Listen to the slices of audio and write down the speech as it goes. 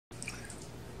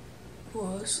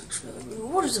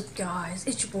What is up, guys?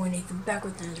 It's your boy Nathan back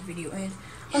with another video, and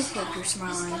I hope you're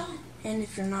smiling. And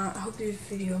if you're not, I hope this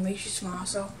video makes you smile.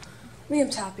 So,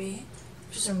 Liam's happy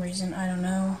for some reason, I don't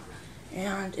know.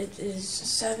 And it is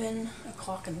 7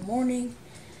 o'clock in the morning,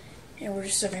 and we're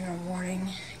just starting our morning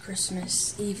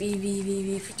Christmas Eve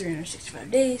for 365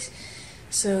 days.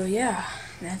 So yeah,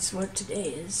 that's what today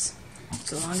is.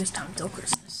 It's the longest time till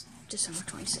Christmas, December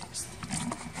 26th.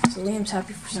 So Liam's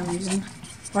happy for some reason.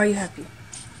 Why are you happy?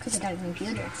 Because I got a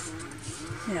computer.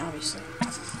 Yeah, obviously.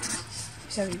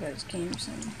 He's happy about his games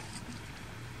and...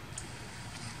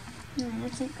 No, I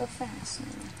can't go fast now.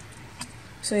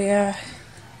 So yeah,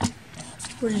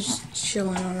 we're just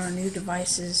chilling on our new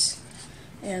devices.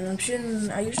 And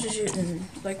I used to shoot in,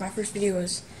 like, my first video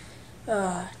was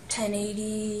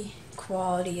 1080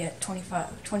 quality at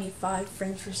 25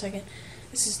 frames per second.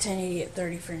 This is 1080 at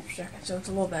 30 frames per second, so it's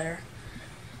a little better.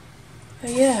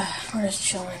 But yeah, we're just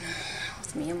chilling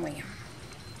with me and Liam.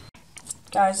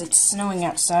 Guys, it's snowing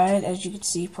outside, as you can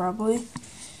see probably.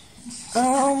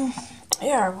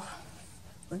 Yeah,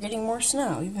 we're getting more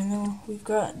snow, even though we've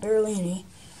got barely any.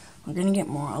 We're gonna get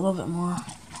more, a little bit more.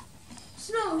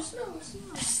 Snow.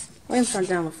 Liam's trying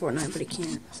to download Fortnite, but he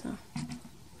can't, so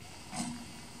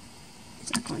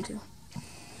he's not going to.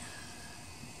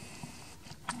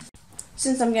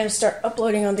 Since I'm gonna start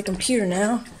uploading on the computer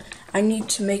now, I need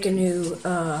to make a new,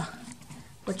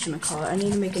 whatchamacallit, I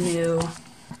need to make a new,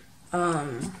 I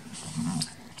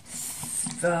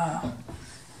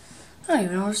don't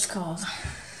even know what it's called,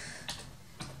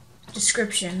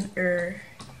 description, or,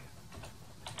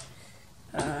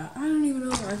 I don't even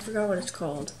know, I forgot what it's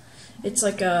called. It's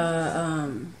like a,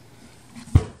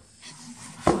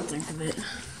 I'll think of it.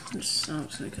 I'm just gonna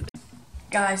cut.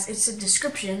 Guys, it's a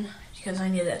description, because I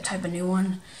need to type a new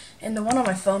one. And the one on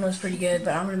my phone was pretty good,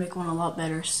 but I'm going to make one a lot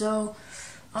better. So,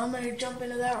 I'm going to jump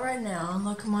into that right now and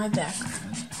look at my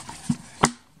background.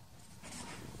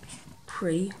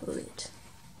 Pretty lit.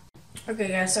 Okay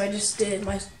guys, so I just did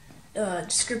my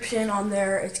description on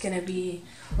there. It's going to be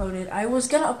loaded. I was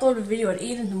going to upload a video at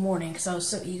 8 in the morning because I was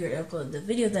so eager to upload the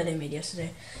video that I made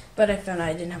yesterday. But I found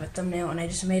I didn't have a thumbnail and I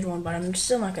just made one, but I'm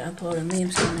still not going to upload it.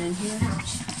 Liam's coming in here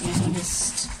and he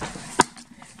just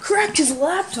cracked his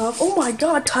laptop. Oh my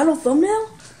god, title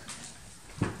thumbnail?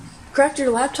 Cracked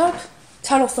your laptop?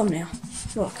 Title thumbnail.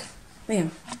 Look,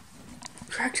 Liam.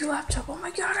 Cracked your laptop. Oh my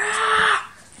god.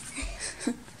 Ah!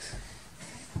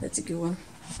 That's a good one.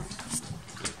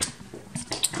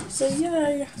 So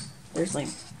yeah, there's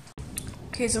Liam.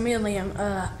 Okay, so me and Liam,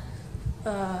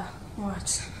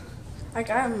 what?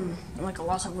 I'm like a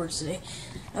loss of words today.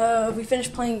 We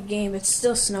finished playing a game. It's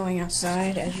still snowing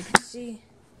outside, as you can see.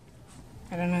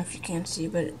 I don't know if you can see,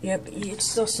 but yep, it's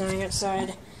still snowing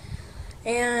outside.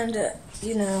 And,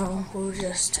 you know, we're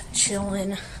just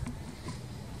chilling.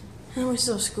 And we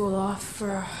still have school off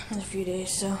for a few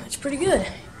days, so it's pretty good.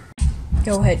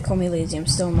 Go ahead, call me lazy. I'm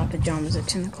still in my pajamas at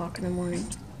 10 o'clock in the morning.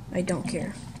 I don't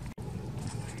care.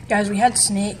 Guys, we had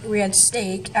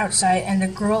steak outside, and the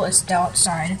grill is still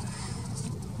outside,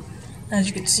 as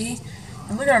you can see.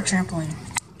 And look at our trampoline.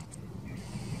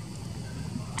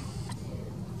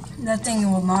 That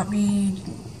thing will not be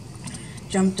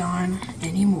jumped on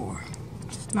anymore.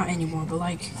 Not anymore, but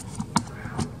like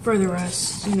for the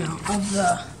rest, you know, of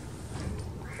the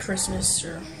Christmas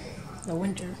or the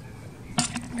winter.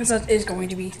 Because that is going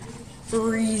to be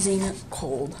freezing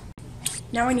cold.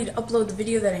 Now I need to upload the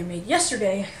video that I made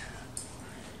yesterday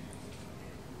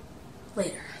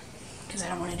later. Because I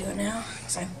don't want to do it now.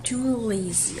 Because I'm too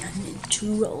lazy.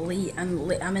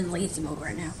 I'm in lazy mode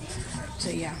right now. So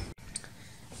yeah.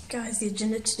 Guys, the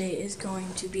agenda today is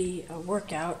going to be a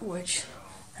workout, which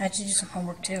I had to do some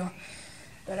homework too.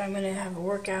 But I'm going to have a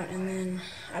workout and then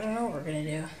I don't know what we're going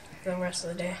to do for the rest of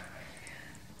the day.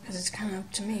 Because it's kind of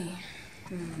up to me.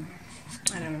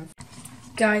 I don't know.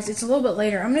 Guys, it's a little bit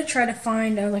later. I'm going to try to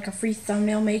find like a free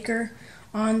thumbnail maker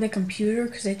on the computer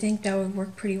because I think that would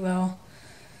work pretty well.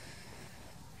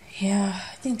 Yeah,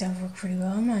 I think that would work pretty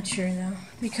well. I'm not sure though.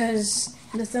 Because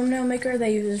the thumbnail maker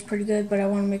they use is pretty good, but I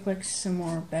want to make like some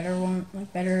more better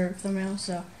thumbnails,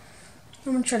 so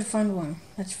I'm gonna try to find one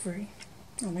that's free.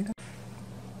 Oh my god.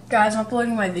 Guys, I'm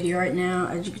uploading my video right now.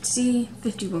 As you can see,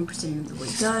 51% of the way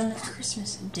done.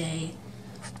 Christmas Day.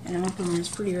 And I'm uploading this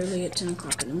pretty early at 10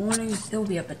 o'clock in the morning. It'll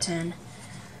be up at 10.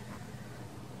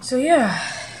 So yeah,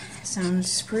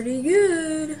 sounds pretty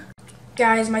good.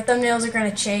 Guys, my thumbnails are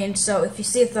gonna change, so if you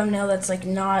see a thumbnail that's like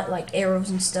not like arrows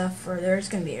and stuff, or there's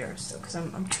gonna be arrows still, because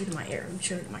I'm true to my arrow, I'm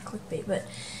true to my clickbait. But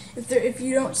if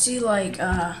you don't see like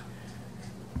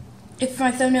if my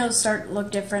thumbnails start to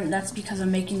look different, that's because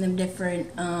I'm making them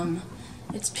different.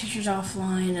 it's pictures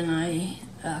offline, and I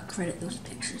credit those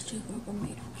pictures to whoever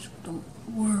made them, so don't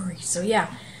worry. So yeah,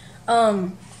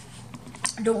 don't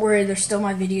worry, they're still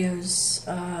my videos.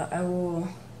 I will,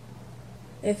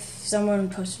 if someone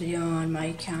posts a video on my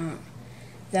account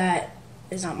that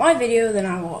is not my video, then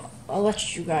I'll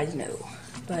let you guys know.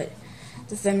 But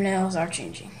the thumbnails are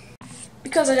changing.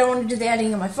 Because I don't want to do the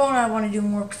editing on my phone, I want to do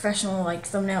more professional like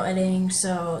thumbnail editing,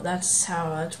 so that's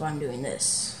why I'm doing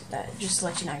this. Just to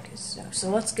let you guys know. So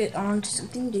let's get on to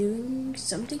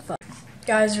something fun.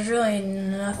 Guys, there's really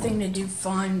nothing to do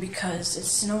fun because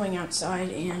it's snowing outside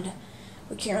and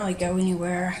we can't really go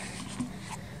anywhere.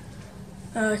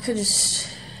 I could just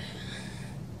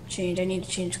change. I need to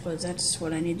change clothes. That's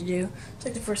what I need to do. It's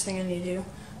like the first thing I need to do.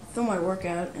 Film my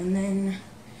workout, and then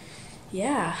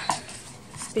yeah,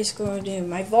 that's basically what I do.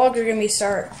 My vlogs are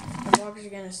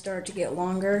gonna start to get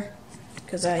longer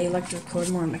because I like to record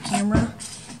more on my camera.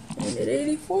 And at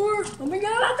 84, oh my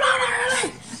god, I'm not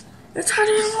early. It's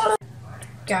hard.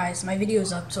 Guys, my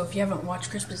video's up, so if you haven't watched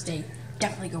Christmas Day,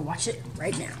 definitely go watch it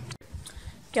right now.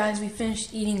 Guys, we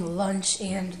finished eating lunch,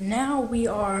 and now we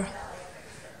are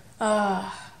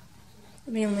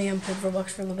me and Liam played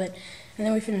Roblox for a little bit, and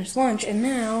then we finished lunch, and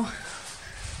now,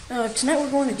 tonight we're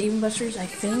going to Dave & Buster's, I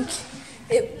think.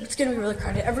 It's going to be really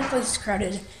crowded. Every place is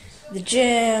crowded. The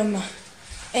gym,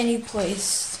 any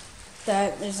place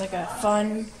that is like a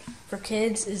fun for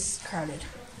kids is crowded.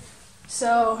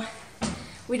 So,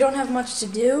 we don't have much to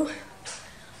do.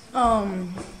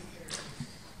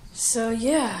 So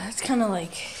yeah, it's kind of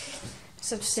like, just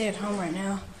have to stay at home right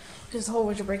now, because the whole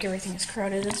winter break, everything is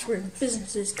crowded. That's where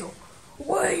businesses go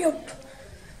way up.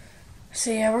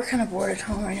 So yeah, we're kind of bored at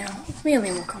home right now. Me and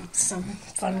Liam will come up with some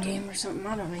fun game or something.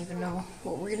 I don't even know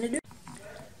what we're gonna do.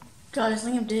 Guys,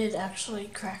 Liam did actually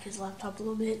crack his laptop a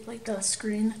little bit, like the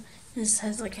screen. This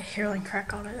has like a hairline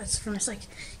crack on it. That's from just like,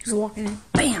 he was walking in,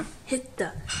 bam, he hit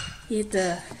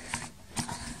the,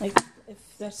 like, if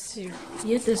that's here,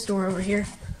 he hit this door over here.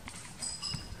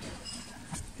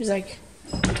 He's like,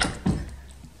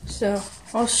 so,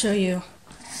 I'll show you.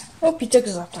 Oh, he took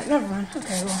his laptop. Never mind.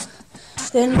 Okay, well,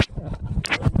 then,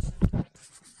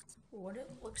 what it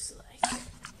looks like.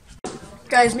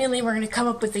 Guys, me and Liam are going to come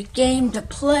up with a game to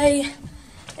play.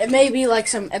 It may be like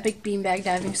some epic beanbag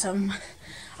diving, something.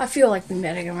 I feel like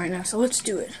beanbag diving right now, so let's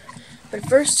do it. But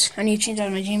first, I need to change out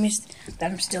of my jammies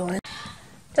that I'm still in.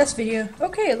 That's video.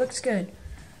 Okay, it looks good.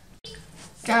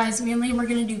 Guys, me and Liam are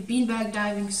going to do beanbag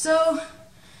diving, so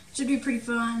should be pretty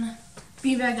fun.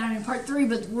 Beanbag diving part 3,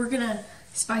 but we're going to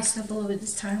spice it up a little bit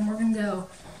this time. We're going to go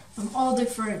all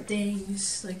different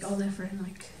things, like all different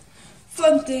like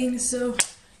fun things, so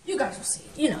you guys will see.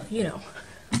 You know.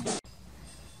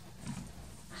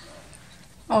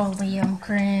 Oh, Liam,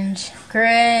 cringe,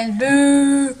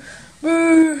 boo,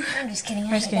 boo. I'm just kidding.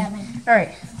 I'm just kidding. All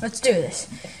right, let's do this.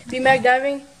 Beanbag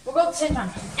diving. We'll go at the same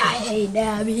time. I hate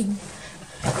diving.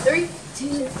 3,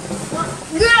 2, 1,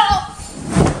 go!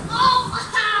 Oh,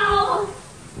 ow!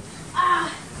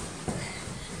 Ah.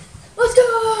 Let's go!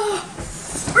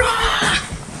 Ah.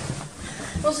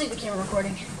 We'll see the camera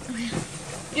recording.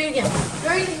 Do it again.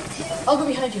 3, 2. I'll go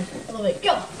behind you a little bit.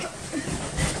 Go.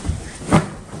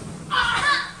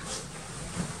 Ah.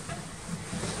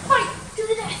 Fight to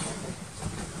the death.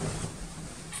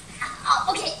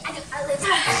 Oh, okay, I live.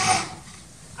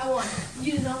 I won.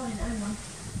 You did not win. I won.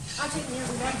 I'll take the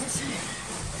other back this time.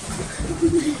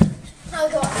 I'll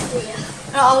go after you.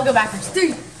 I'll go backwards.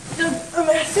 3, 2,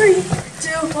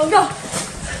 1, go.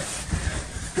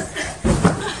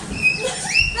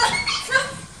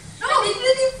 No, you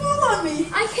didn't fall on me.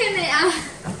 I couldn't.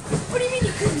 What do you mean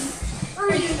you couldn't? Where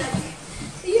are you doing that?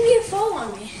 You didn't fall on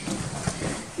me.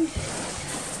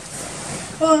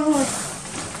 Hold on.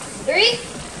 3,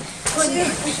 1, 2,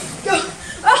 go.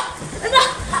 Ah, no.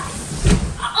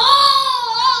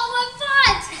 oh, my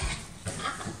butt!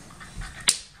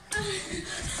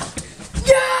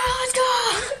 Yeah, let's go.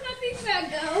 Where'd my big bag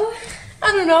go? I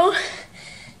don't know.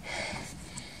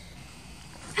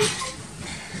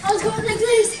 I was going like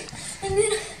this, and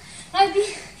then I'd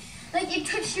be like it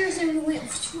touched yours and we went.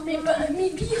 But me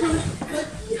behind.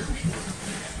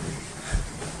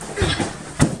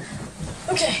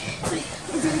 Okay.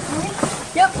 Is it recording?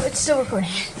 Yep, it's still recording.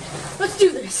 Let's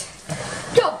do this.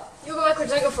 Go. You go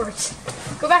backwards. I go forwards.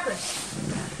 Go backwards.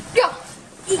 Go.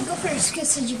 You go first,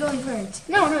 because you're going first.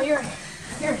 No, you're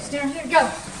stand here. Go.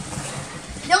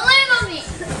 Don't land on me.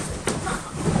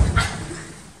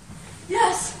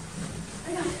 Yes. I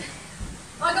got it.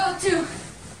 I'll go with 2.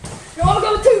 No, I'll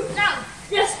go with 2. No.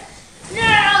 Yes. No.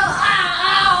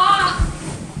 Ow.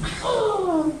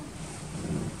 Oh.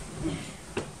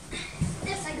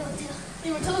 This I go to.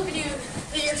 Anyway, tell the video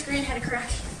that your screen had a crack.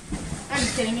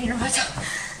 just kidding. You know what?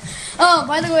 Oh,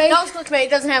 by the way, That was clickbait. It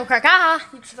doesn't have a crack. Haha.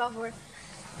 You should fall for it.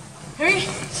 3, 2,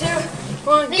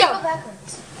 1, go go.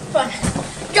 backwards. Fun.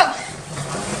 Go.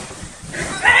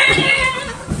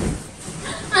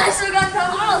 I still got the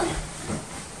ball.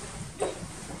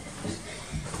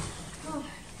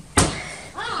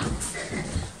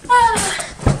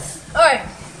 Alright.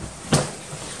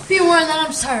 Few more and then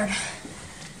I'm tired.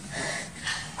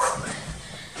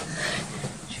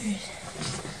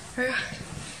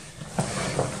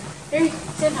 Ready?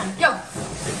 Same time. Go.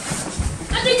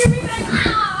 I think you're back.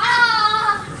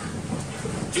 Ah!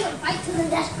 You want to fight to the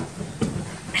death?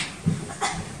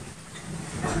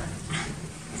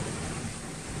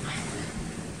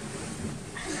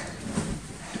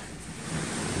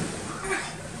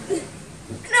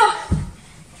 No.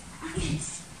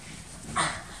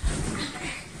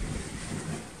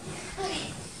 Okay.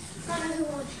 Who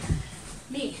won?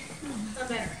 Me. I'm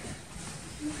better.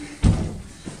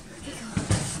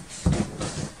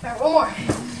 Alright, one more. We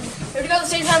have to go at the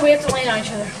same time. We have to land on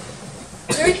each other.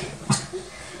 3.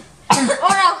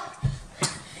 Oh no!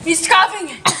 He's coughing!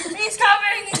 He's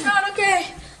coughing! He's not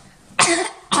okay!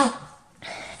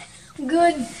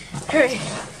 Good. Hurry.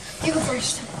 You go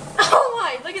first. Oh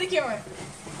my! Look at the camera.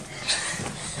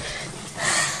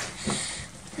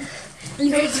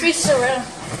 Your face is so red.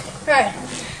 Alright.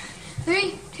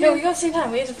 3, 2. No, we go at the same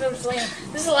time. We have to finish the land.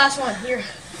 This is the last one. Here.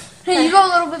 Hey, you go a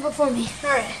little bit before me.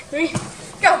 Alright. 3.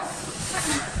 Go!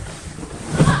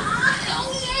 Oh,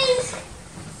 yes.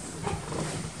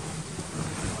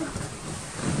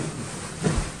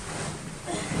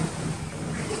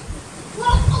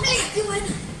 Well, okay, do it.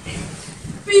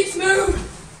 Beast move!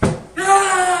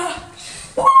 Ah!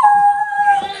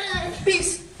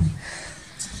 Peace.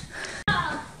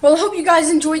 Well, I hope you guys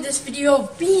enjoyed this video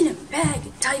of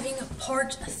beanbag diving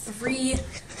part 3.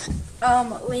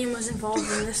 Liam was involved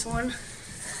in this one,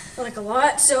 like a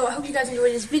lot. So I hope you guys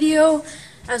enjoyed this video.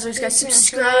 As always, guys,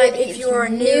 subscribe if you are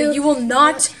new. You will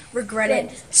not regret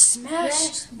it.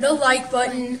 Smash the like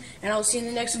button, and I'll see you in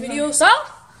the next video. So,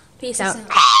 peace out.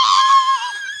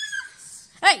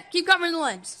 Hey, keep covering the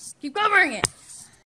lens. Keep covering it.